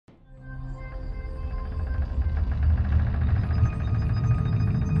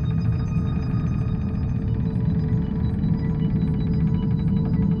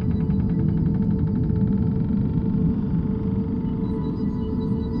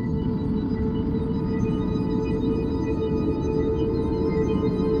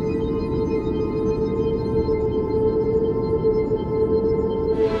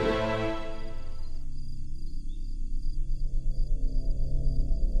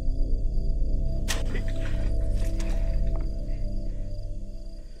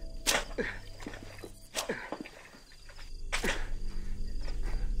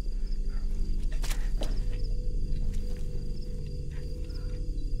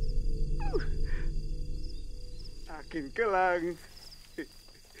Akin ka lang.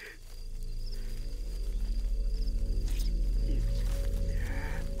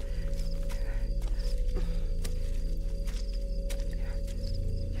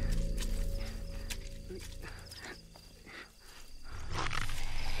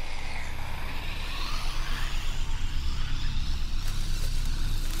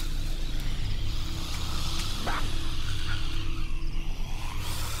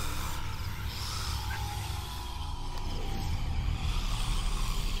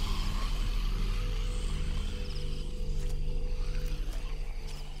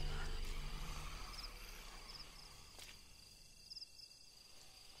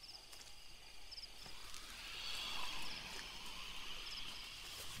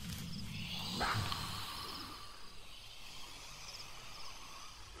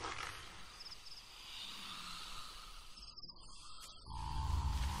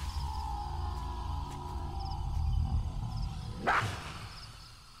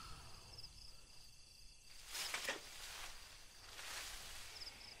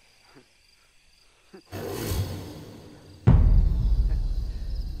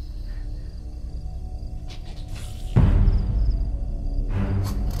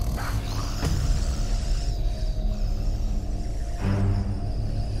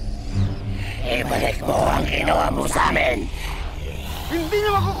 Ibalik mo ang ginawa mo sa amin! Hindi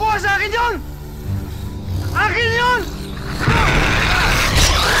niyo makukuha sa akin yun! Akin yun!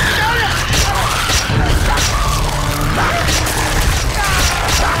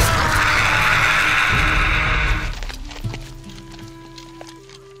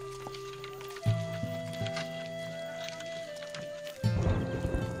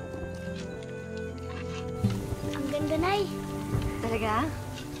 Ang ganda, Nay. Talaga?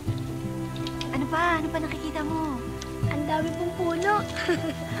 Ano pa nakikita mo? Ang dami pong puno.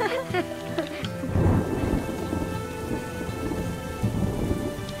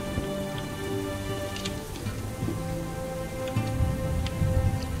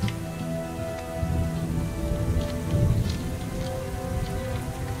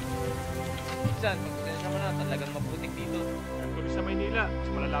 Minsan, pasensya mo na, talagang maputik dito. Tuloy sa Maynila, mas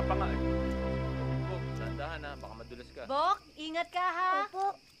malala pa nga eh. Bok, dahan-dahan ha, baka madulas ka. Bok, ingat ka ha! Opo.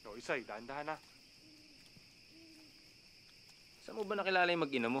 O, Isay, dahan-dahan na. Saan mo ba nakilala yung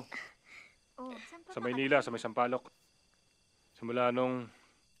mag-ina mo? Oh, saan pa Sa Maynila, sa may Sampaloc. Simula nung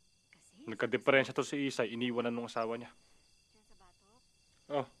nagka-diferensya to si Isay, iniwanan nung asawa niya. Diyan sa batok?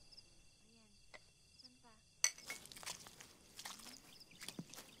 Oh, Saan pa?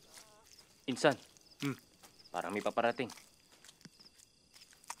 Insan. Parang may paparating.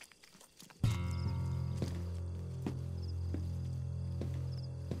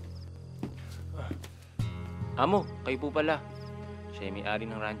 Amo, kayo po pala. Siya yung may-ari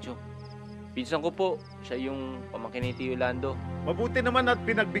ng rancho. Pinsan ko po, siya yung pamangkin ni Tio Lando. Mabuti naman at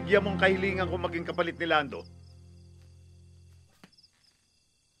pinagbigyan mong kahilingan kung maging kapalit ni Lando.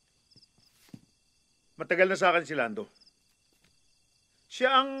 Matagal na sa akin si Lando.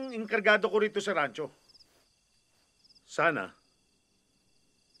 Siya ang inkargado ko rito sa rancho. Sana,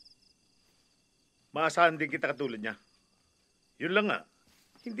 maasahan din kita katulad niya. Yun lang nga,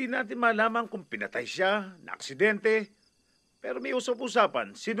 hindi natin malaman kung pinatay siya, na-aksidente, pero may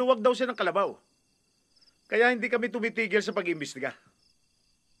usap-usapan, sinuwag daw siya ng kalabaw. Kaya hindi kami tumitigil sa pag-imbestiga.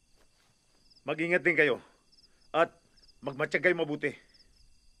 Mag-ingat din kayo at magmatsyag kayo mabuti.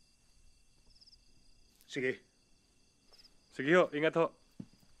 Sige. sige ho, ingat ho.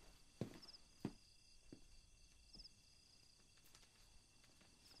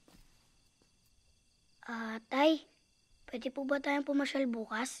 Tay, pwede po ba tayong pumasyal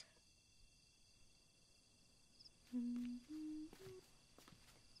bukas?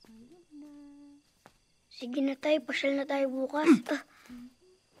 Sige na, Tay, pasyal na tayo bukas.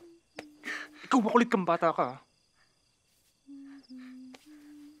 Ikaw makulit kang bata ka.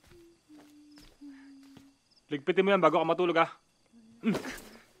 Ligpitin mo yan bago ka matulog ha.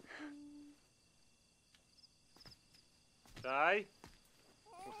 Tay,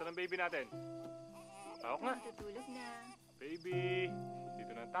 kumusta ng baby natin? Tawag nga. Tutulog na. Baby,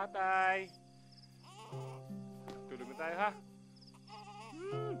 dito na ang tatay. Tulog na tayo ha.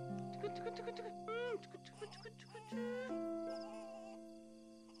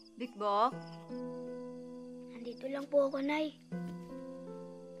 Bikbok? Nandito lang po ako, Nay.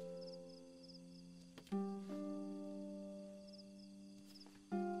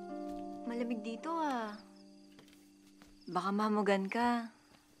 Malamig dito ah. Baka mamugan ka.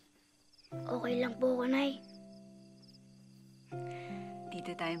 Okay lang po ako, Nay.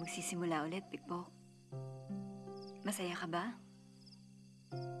 Dito tayo magsisimula ulit, Bikbok. Masaya ka ba?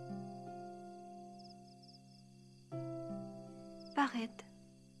 Bakit?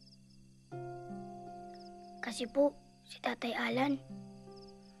 Kasi po, si Tatay Allan,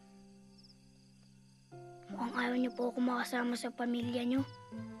 mukhang ayaw niyo po ako makasama sa pamilya niyo.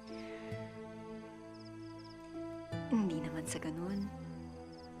 Hindi naman sa ganun.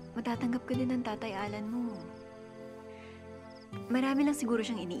 Matatanggap ka din ng Tatay Allan mo. Marami lang siguro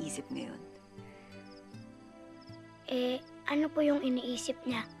siyang iniisip ngayon. Ano po yung iniisip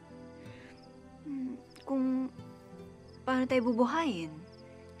niya? Kung paano tayo bubuhayin.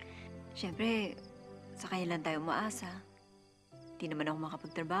 Siyempre, sa kanya lang tayo umaasa. Di naman ako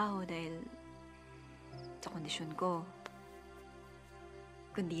makapagtrabaho dahil sa kondisyon ko.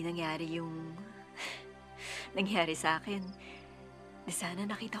 Kundi nangyari yung nangyari sa akin, di sana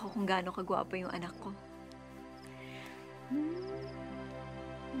nakita ko kung gaano kagwapo yung anak ko.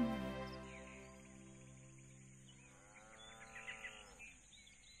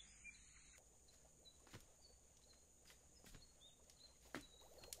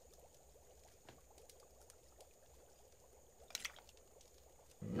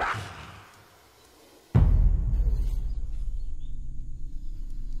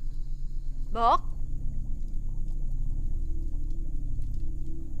 Bok?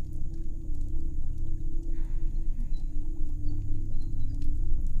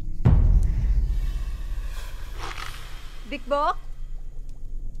 Bikbok?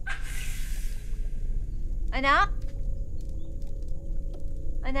 Anak?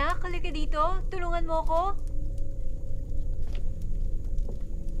 Anak, halika dito. Tulungan mo ako.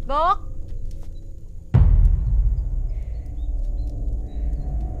 Bok?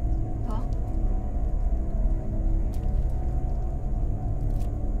 Bok?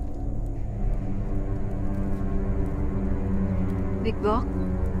 Bikbok?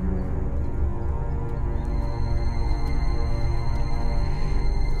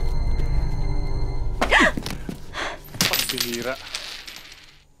 Bihira.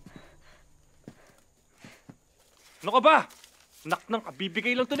 Ano ka ba? Naknang,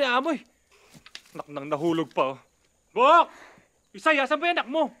 kabibigay lang to ni Amoy. Naknang nahulog pa, oh. Bok! Isay, asan ba yung anak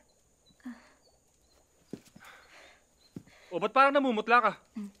mo? O, ba't parang namumutla ka?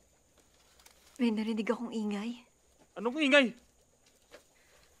 May narinig akong ingay. Anong ingay?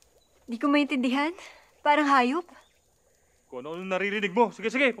 Di ko maintindihan. Parang hayop. Kung ano naririnig mo.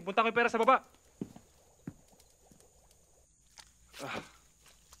 Sige, sige, pupunta ko yung pera sa baba.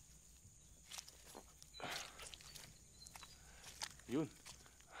 Yun.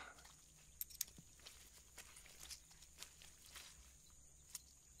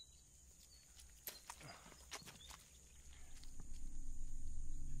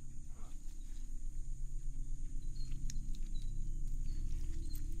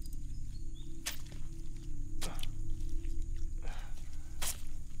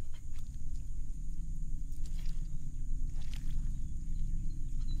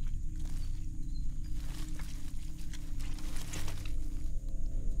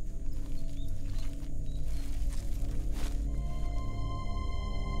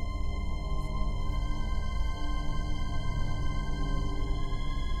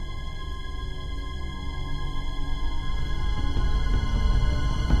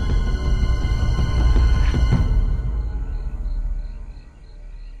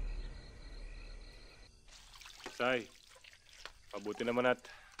 Isay, mabuti naman at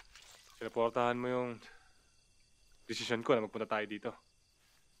sinuportahan mo yung desisyon ko na magpunta tayo dito.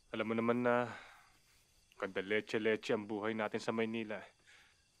 Alam mo naman na kanda leche-leche ang buhay natin sa Maynila.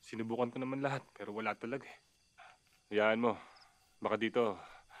 Sinubukan ko naman lahat pero wala talaga eh. Hayaan mo, baka dito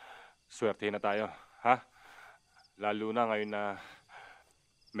swertehin na tayo, ha? Lalo na ngayon na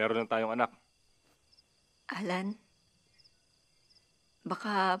meron na tayong anak. Allan,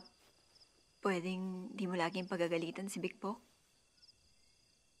 baka pwedeng di mo laging pagagalitan si Bikbok?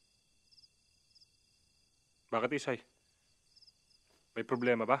 Bakit, Isay? May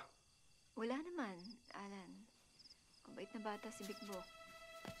problema ba? Wala naman, Allan. Mabait na bata si Bikbok.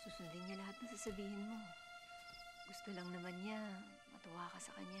 Susundin niya lahat ng sasabihin mo. Gusto lang naman niya matuwa ka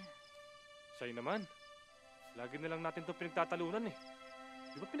sa kanya. Isay naman. Lagi na lang natin itong pinagtatalunan eh.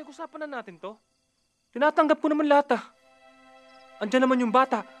 Di ba pinag-usapan na natin to? Tinatanggap ko naman lahat ah. Andiyan naman yung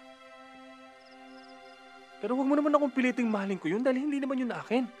bata. Pero huwag mo naman akong piliting mahalin ko yun dahil hindi naman yun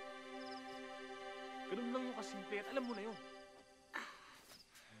akin. Ganun lang yung kasimple at alam mo na yun.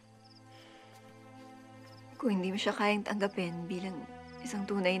 Kung hindi mo siya kayang tanggapin bilang isang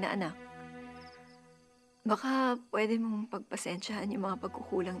tunay na anak, baka pwede mong pagpasensyahan yung mga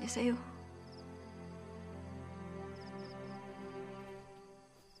pagkukulang niya sa'yo.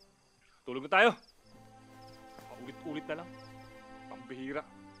 Tulog na tayo. Paulit-ulit na lang. Pambihira.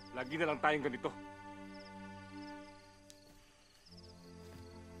 Lagi na lang tayong ganito.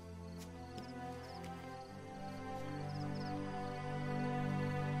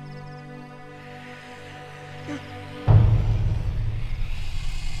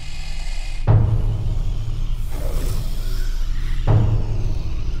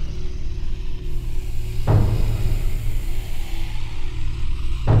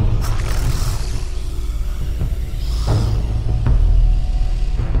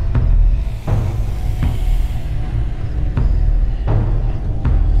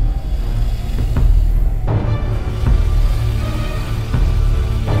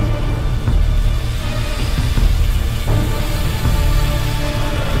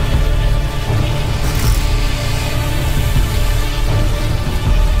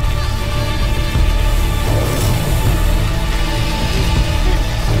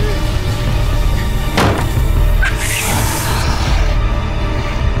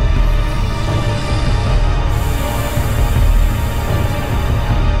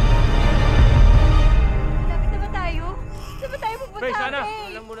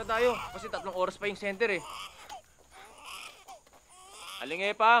 yung center eh. Aling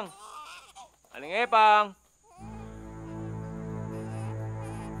Epang! Aling Epang!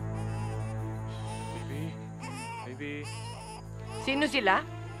 Baby. Sino sila?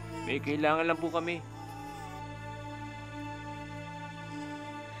 May kailangan lang po kami.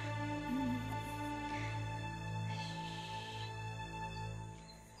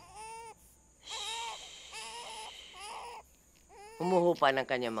 Humuhupa ng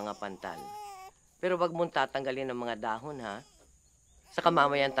kanyang mga pantal. Pero wag mong tatanggalin ang mga dahon, ha? Sa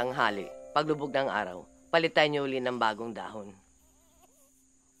kamamayang tanghali, paglubog ng araw, palitan niyo uli ng bagong dahon.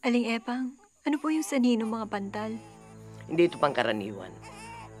 Aling Epang, ano po yung sanhi ng mga pantal? Hindi ito pangkaraniwan.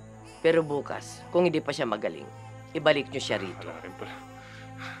 Pero bukas, kung hindi pa siya magaling, ibalik niyo siya rito. Wala rin pala.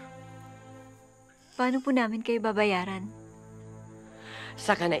 Paano po namin kayo babayaran?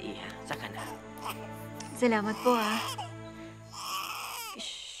 Saka na, Iha. Saka na. Salamat po, ah.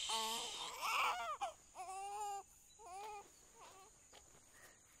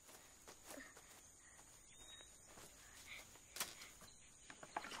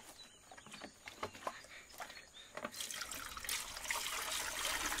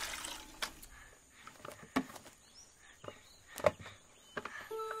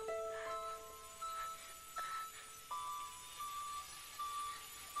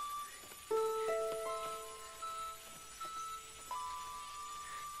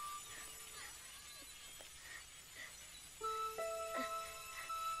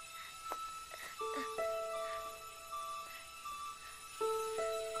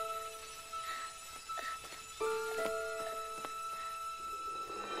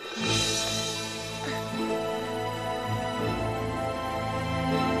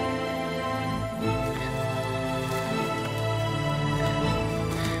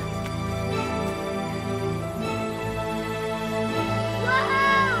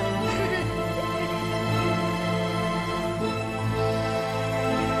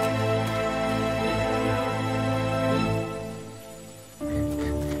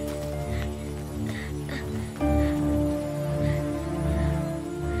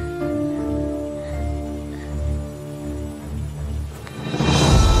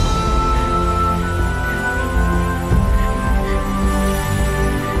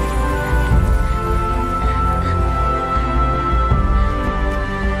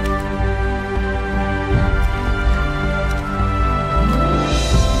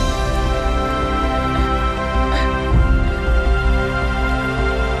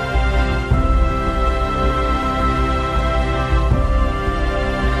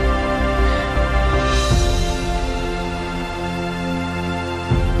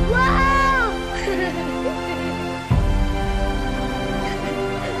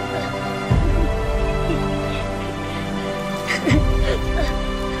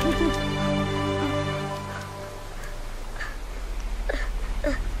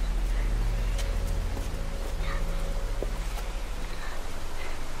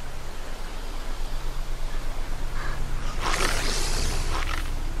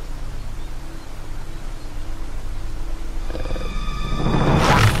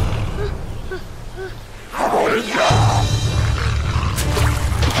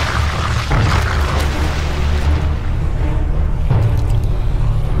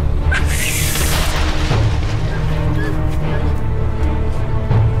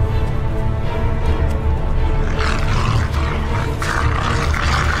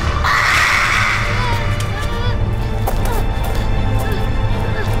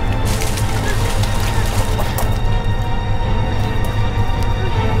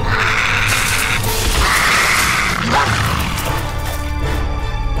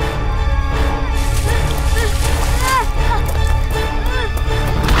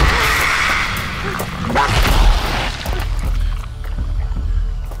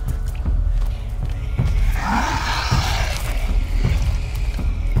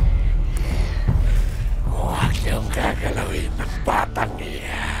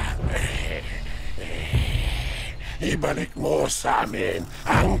 Ibalik mo sa amin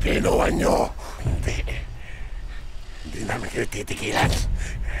ang kinuha nyo. Hindi namin kayo titigilan.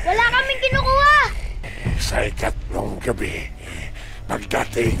 Wala kaming kinukuha! Sa ikatlong gabi,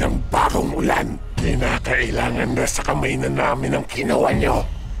 pagdating ng bagong ulan, kinakailangan na sa kamay na namin ang kinuha nyo.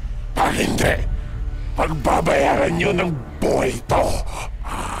 Pag hindi, pagbabayaran nyo ng buhay ito.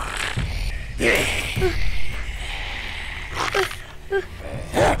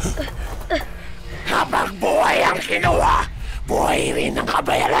 Habang buhay ang kinuha, buhay rin ang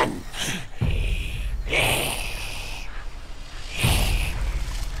kabayaran.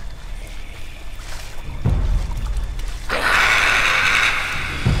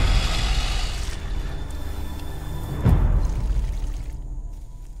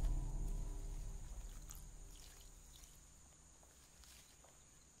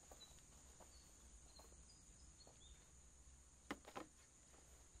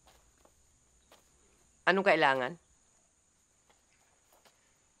 Anong kailangan?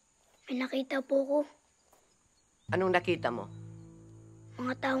 May nakita po ko. Anong nakita mo?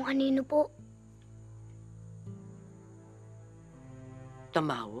 Mga taong anino po.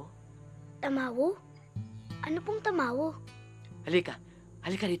 Tamawo? Tamawo? Ano pong tamawo? Halika.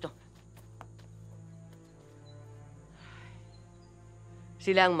 Halika rito.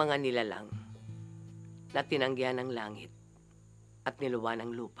 Sila ang mga nilalang na tinanggihan ng langit at niluwa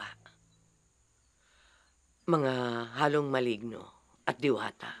ng lupa. Mga halong maligno at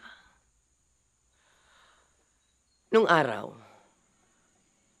diwata. Nung araw,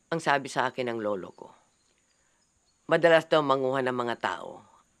 ang sabi sa akin ng lolo ko, madalas daw manguha ng mga tao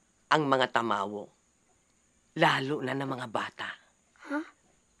ang mga tamawo, lalo na ng mga bata.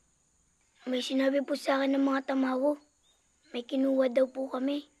 May sinabi po sa akin ng mga tamawo. May kinuha daw po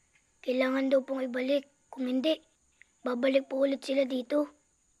kami. Kailangan daw pong ibalik. Kung hindi, babalik po ulit sila dito.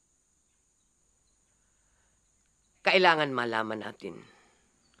 Kailangan malaman natin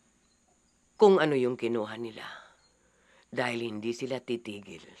kung ano yung kinuha nila dahil hindi sila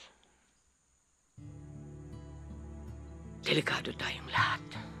titigil. Delikado tayong lahat.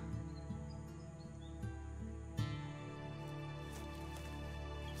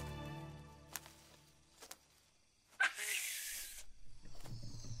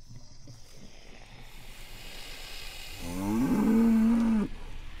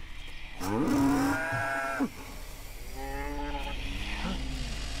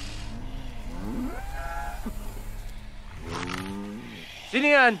 Sino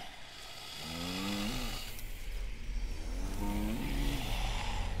yan?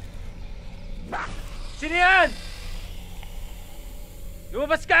 Sino yan?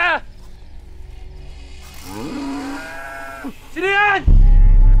 Lumabas ka! Sino yan?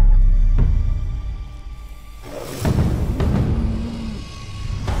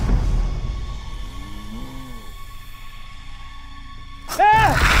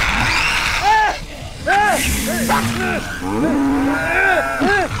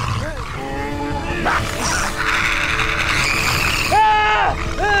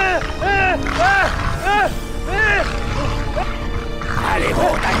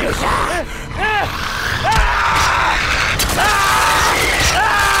 Kalimutan niyo siya!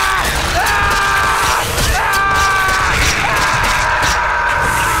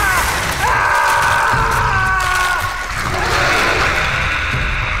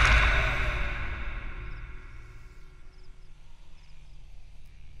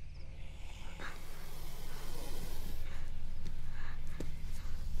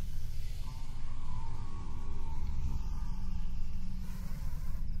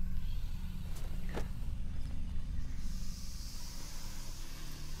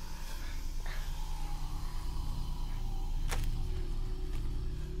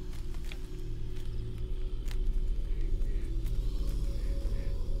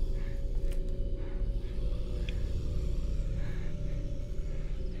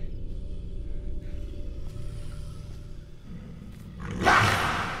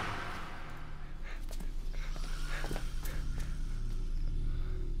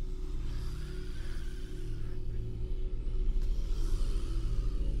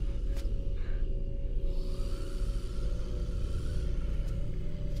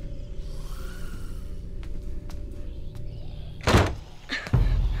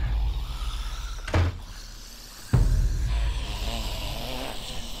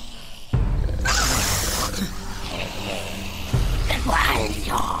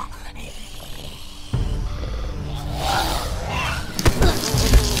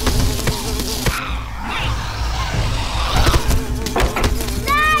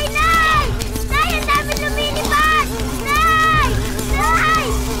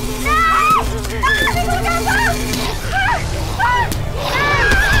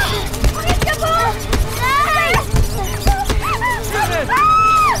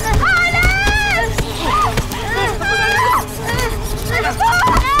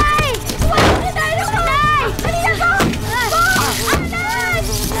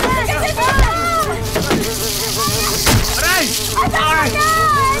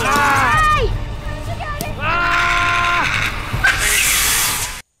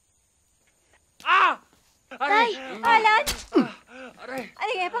 Allan!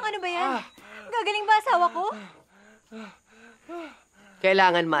 Aling Epang, ano ba yan? Gagaling ba asawa ko?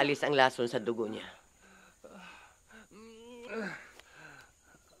 Kailangan maalis ang lason sa dugo niya.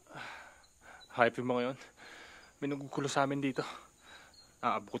 Hayop yung mga yun. May nagugulo sa amin dito.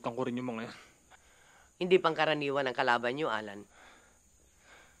 Aabutan ko rin yung mga yun. Hindi pangkaraniwan ang kalaban niyo, Allan.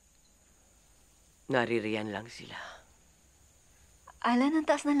 Naririyan lang sila. Allan, ang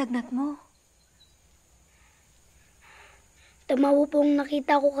taas ng lagnat mo. Tamawo po ang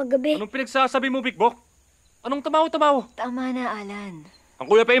nakita ko kagabi. Anong pinagsasabi mo, Bikbok? Anong Tamawo? Tama na, Allan. Ang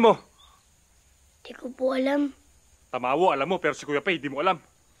Kuya Pay mo. Di ko po alam. Tamawo, alam mo, pero si Kuya Pay, di mo alam.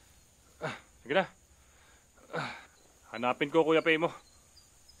 Sige na. Hanapin ko, Kuya Pay mo.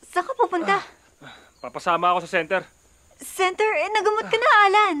 Saan ka pupunta? Papasama ako sa center. Center, nagamot ka na,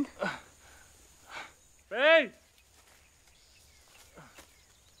 Allan. Pay!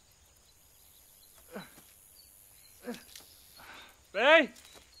 Pay!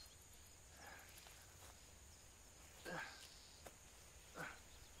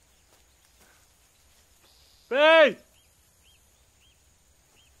 Pay!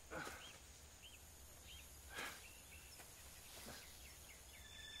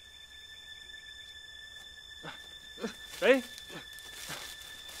 Pay?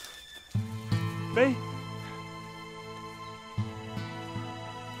 Pay?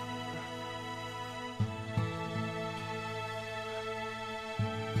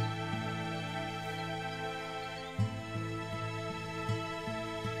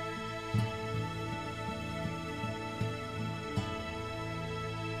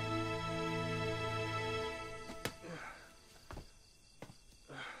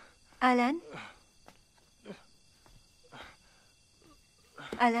 Allan?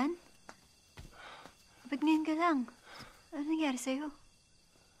 Allan? Ba't ngayon ka lang? Ano nangyari sa'yo?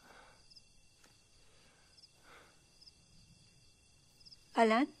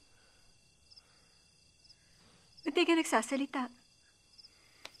 Allan? Ba't di ka nagsasalita?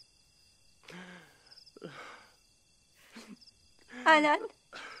 Allan?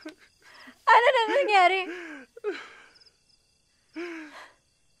 Allan, ano nangyari?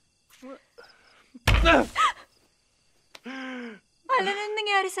 Allan, ano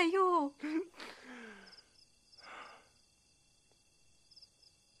nangyari sa'yo?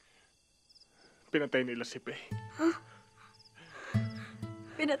 Pinatay nila si Pay.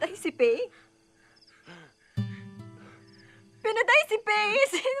 Pinatay si Pay? Pinatay si Pay?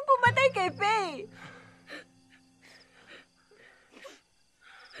 Sino pumatay kay Pay?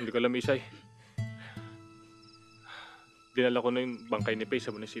 Hindi ko alam, Isay. Dinala ko na yung bangkay ni Pay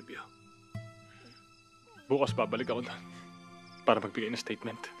sa munisipyo. Bukas babalik ako doon para magbigay ng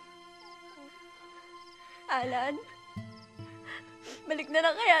statement. Allan, balik na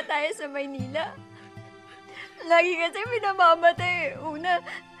lang kaya tayo sa Maynila. Lagi kasi pinamamatay. Una,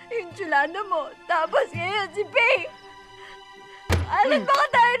 yung tsulano mo. Tapos ngayon si Pay. Allan, baka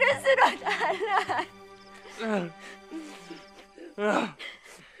tayo na sunod, Allan.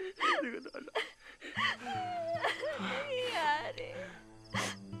 Hindi ko na alam. Ano nangyari?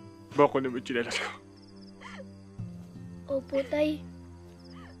 Bako na may chinelas ko. Opo, Tay.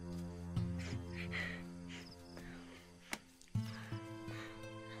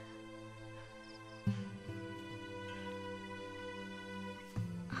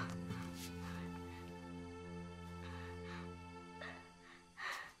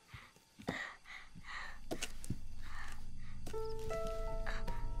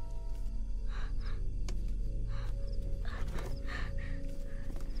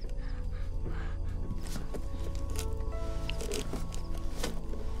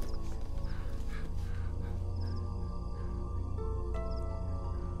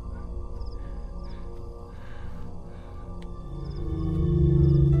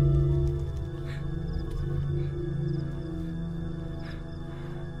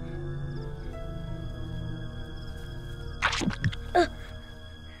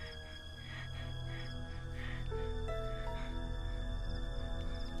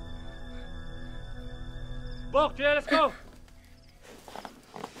 Bok, chinelas ko!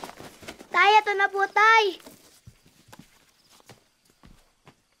 Tay, ito na po, Tay.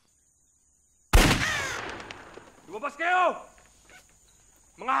 Lumabas kayo!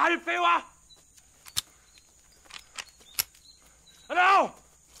 Mga hayop kayo, ah! Ano?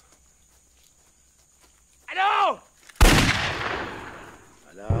 Ano?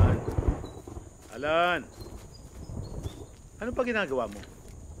 Allan! Allan! Ano pa ginagawa mo?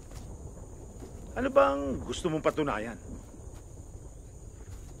 Ano bang gusto mong patunayan?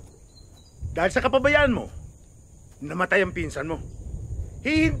 Dahil sa kapabayaan mo, namatay ang pinsan mo.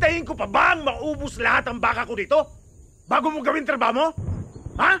 Hihintayin ko pa ba ang maubos lahat ang baka ko dito? Bago mo gawin trabaho mo?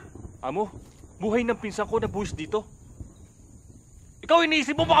 Ha? Amo, buhay ng pinsan ko na buwis dito. Ikaw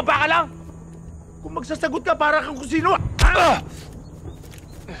iniisip mo baka baka lang? Kung magsasagot ka para kang kung sino, ha?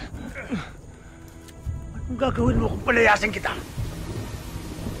 Anong gagawin mo kung palayasin kita?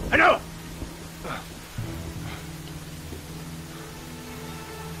 Ano?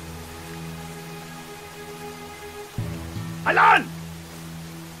 Allan!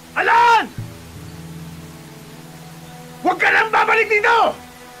 Allan! Huwag ka nang dito!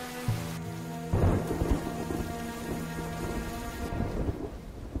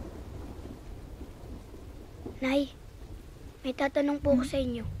 Nay, may tatanong po ako sa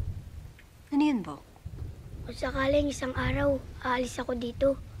inyo. Ano yun, Bok? Kung sakaling isang araw, aalis ako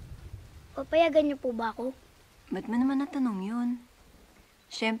dito, papayagan niyo po ba ako? Ba't mo naman natanong yun?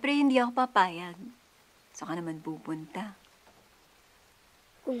 Siyempre, hindi ako papayag. Saan ka naman pupunta?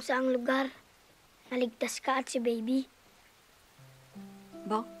 Kung saang lugar, naligtas ka at si baby.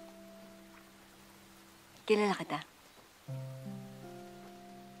 Bok, kilala kita.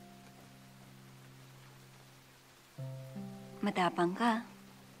 Matapang ka.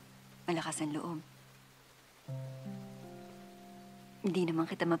 Malakas ang loob. Hindi naman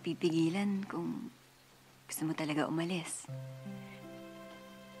kita mapipigilan kung gusto mo talaga umalis.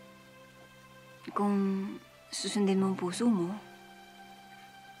 Kung susundin mo ang puso mo,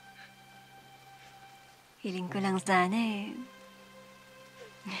 hiling ko lang sana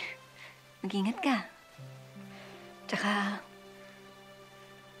mag-ingat ka.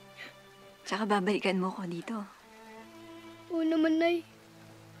 Tsaka babalikan mo ko dito. Oo naman, Nay.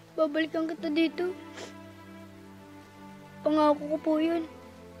 Babalikan kita dito. Pangako ko po yun.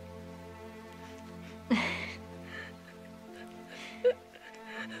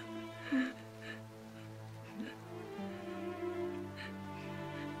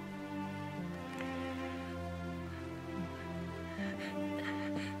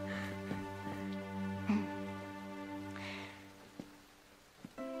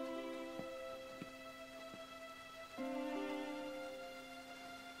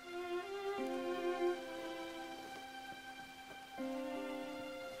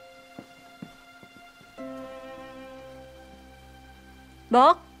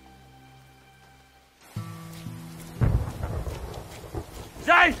 Bok?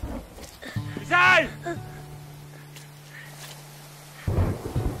 Isay! Isay!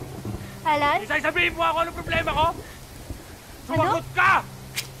 Allan? Isay, sabihin mo ako anong problema ko? Sumagot ka!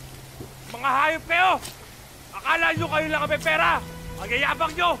 Mga hayop kayo! Akala nyo kayo lang ang may pera! Ang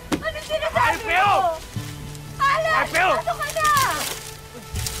yayabang nyo! Anong sinasabi Hayop kayo! Allan! Hayop kayo! Pasok ka na!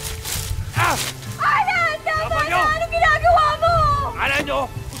 Ah! Allan! Tama Yabang na! nyo! Anong ginagawa mo? Akala nyo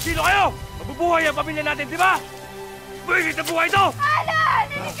kung sino kayo! Mabubuhay ang pamilya natin, di ba? Buhay na buhay ito! Allan!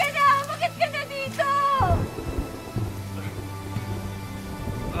 Hindi ka na! Bakit ka na dito?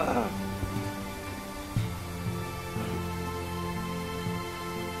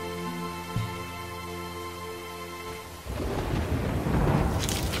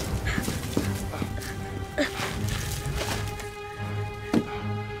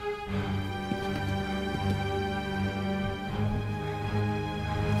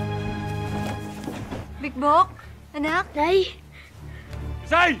 Bikbok? Anak? Nay!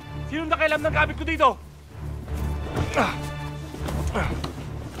 Isay! Sinong nakailam ng gamit ko dito?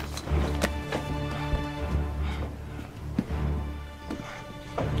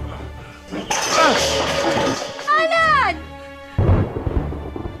 Allan!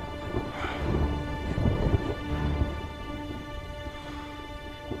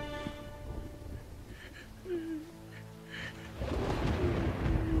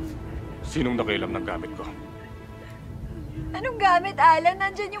 Sinong nakailam ng gamit ko? Anong gamit, Allan?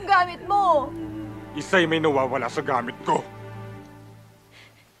 Nandyan yung gamit mo. Isay, may nawawala sa gamit ko.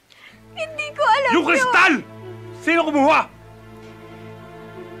 Hindi ko alam Yung kristal! Sino kumuha?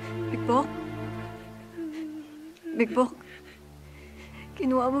 Bikbok? Bikbok?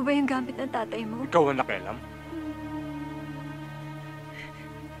 Kinuha mo ba yung gamit ng tatay mo? Ikaw ang nakialam?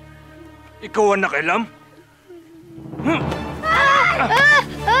 Ikaw ang nakialam?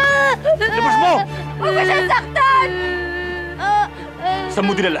 Labas mo! Huwag ka siyang saktan! Saan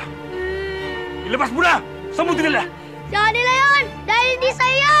mo dinala? Ilabas mo na! Saan mo dinala? Sa kanila yun! Dahil hindi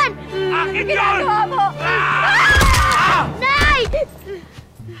sa'yo yan! Akin yun! Ginagawa mo! Nay!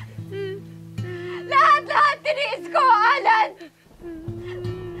 Lahat-lahat tiniis ko, Allan!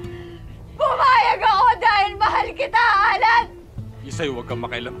 Pumayag ako dahil mahal kita, Allan! Isay, huwag kang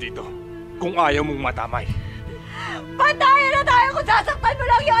makialam dito. Kung ayaw mong matamay. Patayan na tayo kung sasaktan mo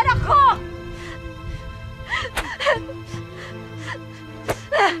lang yung anak ko!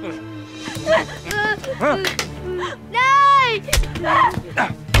 Nay!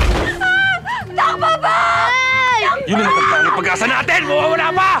 Takbo ba? Yun ang nagtanging pag-asa natin! Mawawala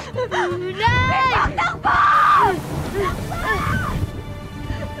pa! Nay! Takbo!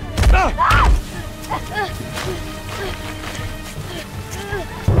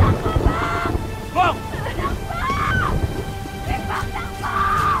 Bok!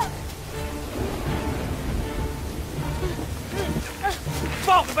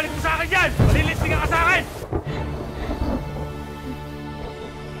 Bok! Ibalik mo sa akin yan! Malilistingan ka sa akin!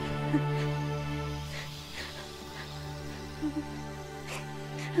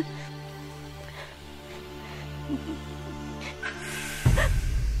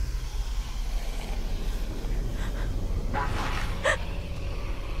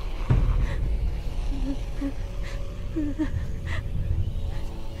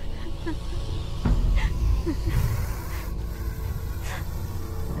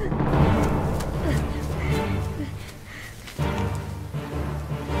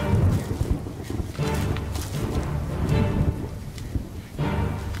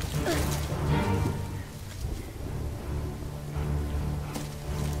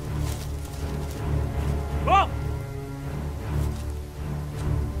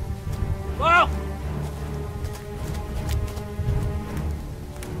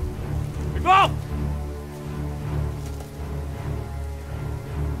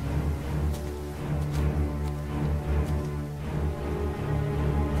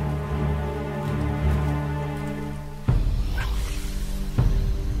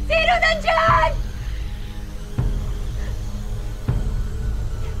 Sino nandyan?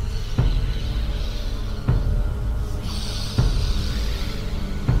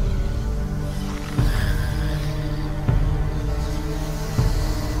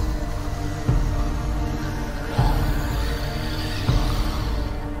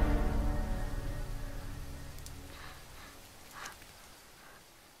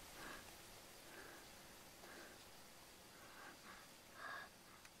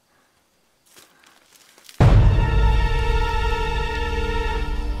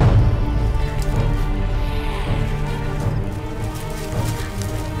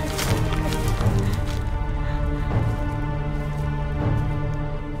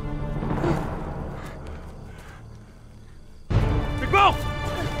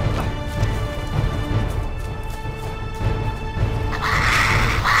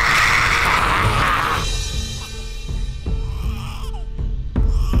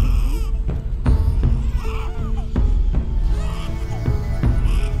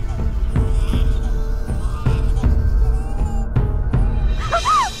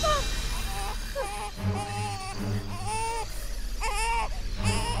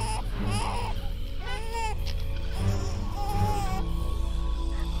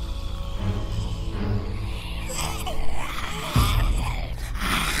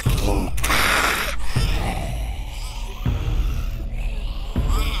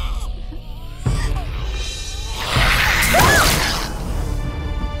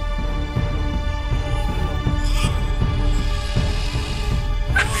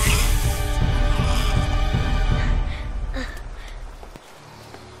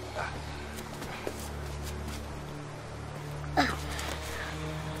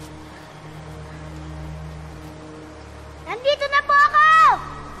 Nandito na po ako!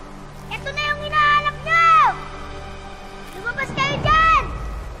 Ito na yung hinahanap nyo! Lumabas kayo dyan!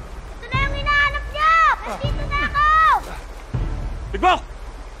 Ito na yung hinahanap nyo! Nandito na ako! Bikbok!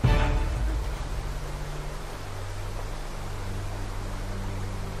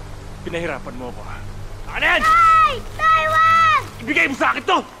 Pinahirapan mo ako, ha? Ano yan? Tay! Tay, wag! Ibigay mo sa akin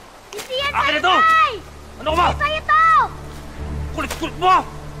to! Hindi yan Akin sa'yo, na to! Tay! Ano ka ba? Hindi sa'yo to! Kulit-kulit mo!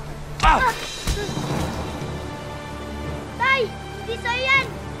 Ah! Tay! Hindi sa'yo yan!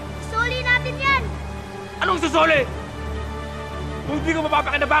 Isuli natin yan! Anong susuli? Kung hindi ko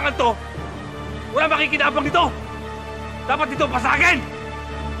mapapakinabangan to, wala makikinabang dito! Dapat dito pasagin!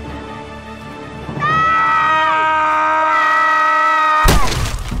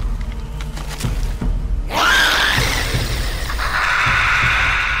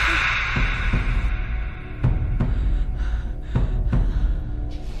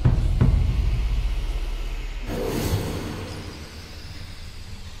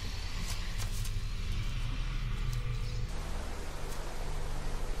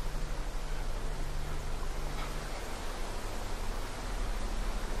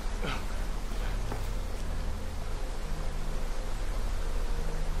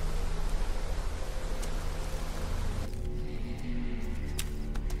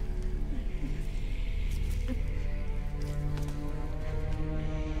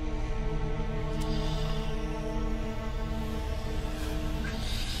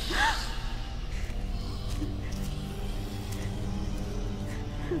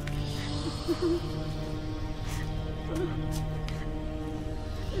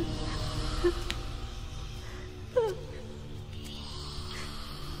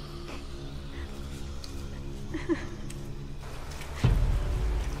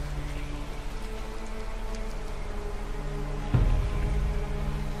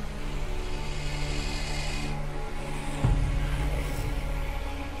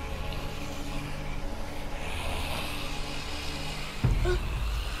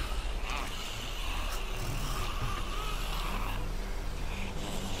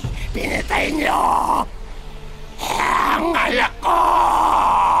 inyo ang anak ko!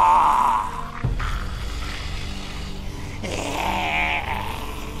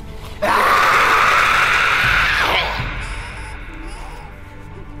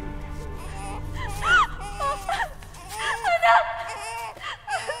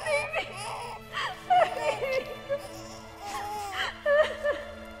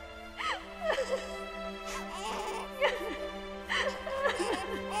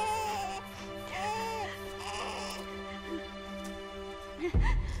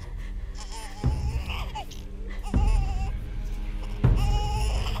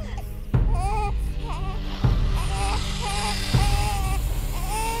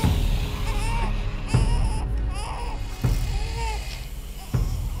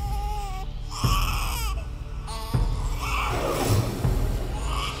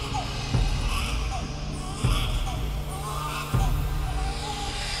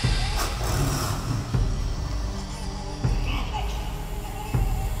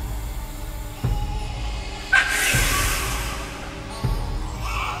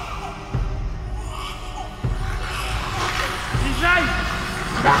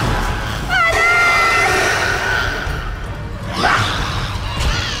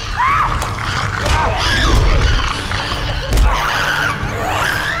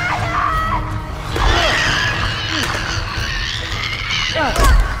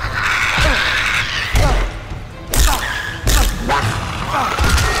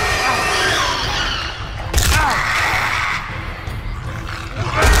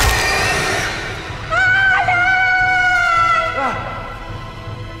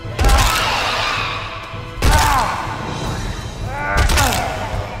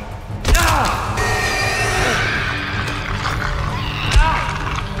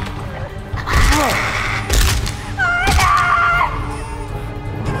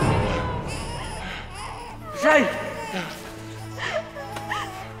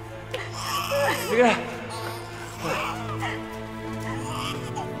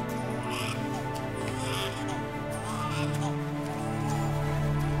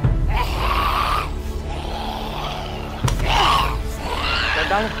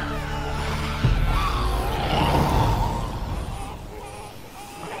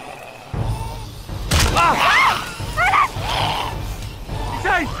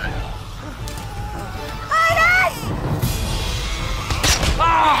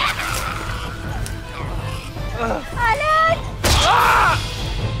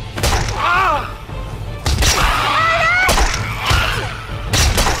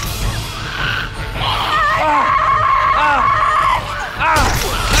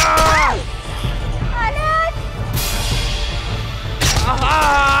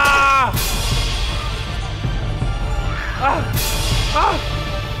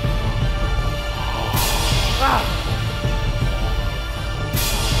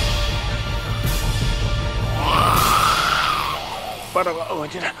 Parang awa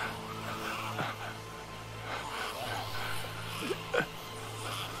niya na.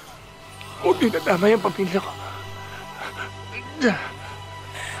 Huwag dinadama yung pamilya ko.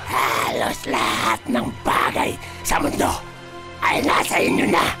 Halos lahat ng bagay sa mundo ay nasa inyo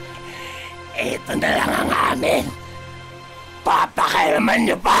na. Ito na lang ang amin. Papakailaman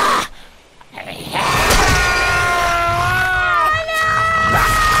niyo pa!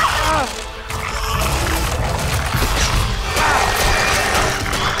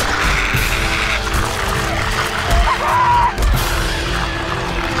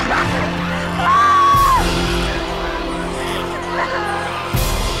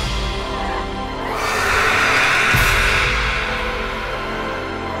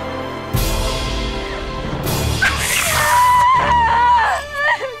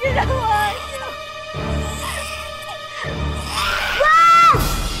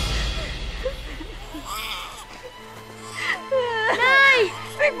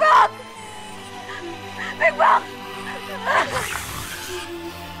 Bikbok! Bikbok!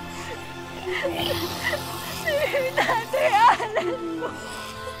 Tatay Allan mo.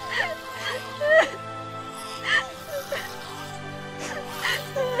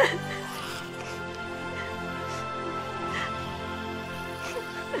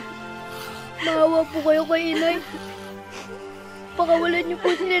 Maawa po kayo kay Inay. Pakawalan niyo po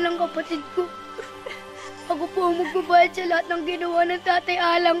sila ng kapatid ko. Ako po ang magbabayad sa lahat ng ginawa ng tatay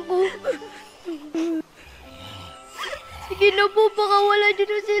Allan ko. Sige na po, pakawalan niyo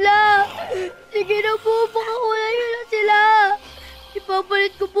na sila. Sige na po, pakawalan niyo na sila.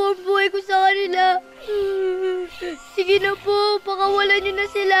 Ipapalit ko po ang buhay ko sa kanila. Sige na po, pakawalan niyo na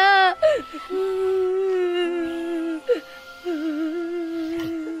sila.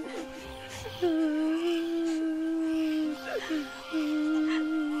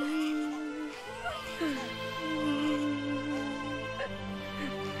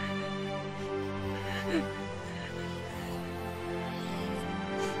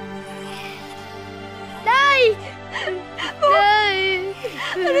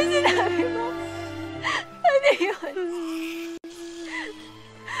 Ano sinabi mo? Ano yun?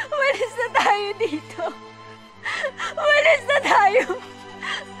 Umalis na tayo dito. Umalis na tayo.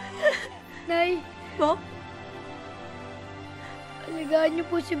 Nay, Bok? alagaan niyo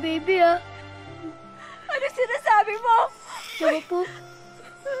po si baby, ha? Ano sinasabi mo? Tsaka po,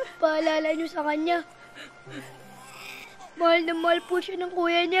 paalala niyo sa kanya. Mahal na mahal po siya ng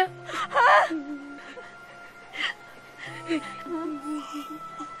kuya niya. Ha?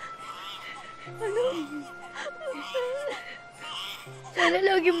 Ano? Sana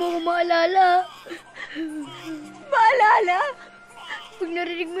lagi mo ako maalala. Maalala? Pag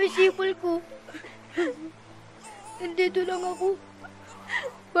narinig mo yung sipol ko, nandito lang ako.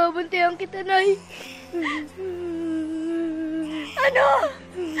 Babantayan kita, Nay. Ano?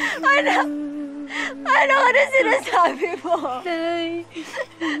 Ano? Ano sinasabi mo? Nay.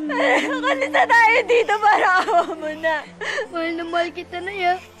 Kalis na tayo dito para awa mo na. Mahal na mahal kita, Nay,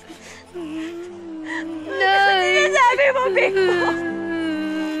 ha? Ano Nay. sinasabi mo, Bikbok?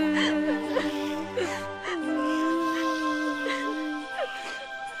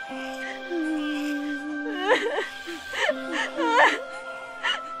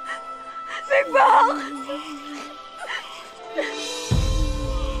 Bikbok!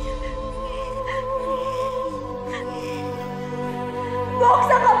 Bok,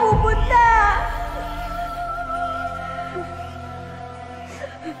 saan ka pupunta?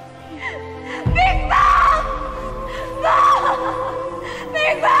 Bikbok! Bok!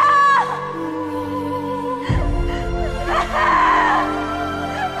 Bikbok!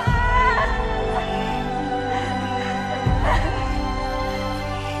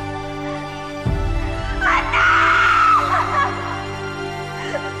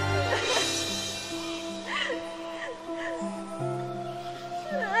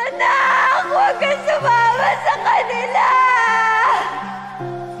 Anak! Huwag kang sumama sa kanila!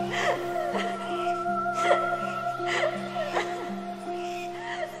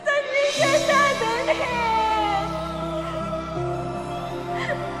 Saan siya dadalhin?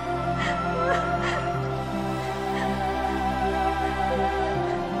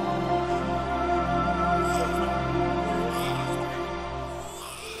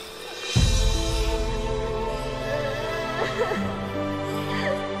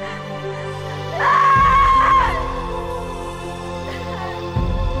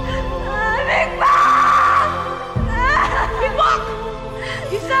 Bikbok!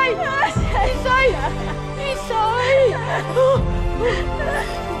 Isay! Isay! Isay!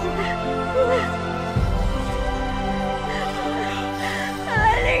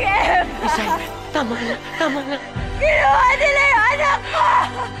 Aling Epang! Isay, tama na, tama na. Kinuha nila yung anak ko!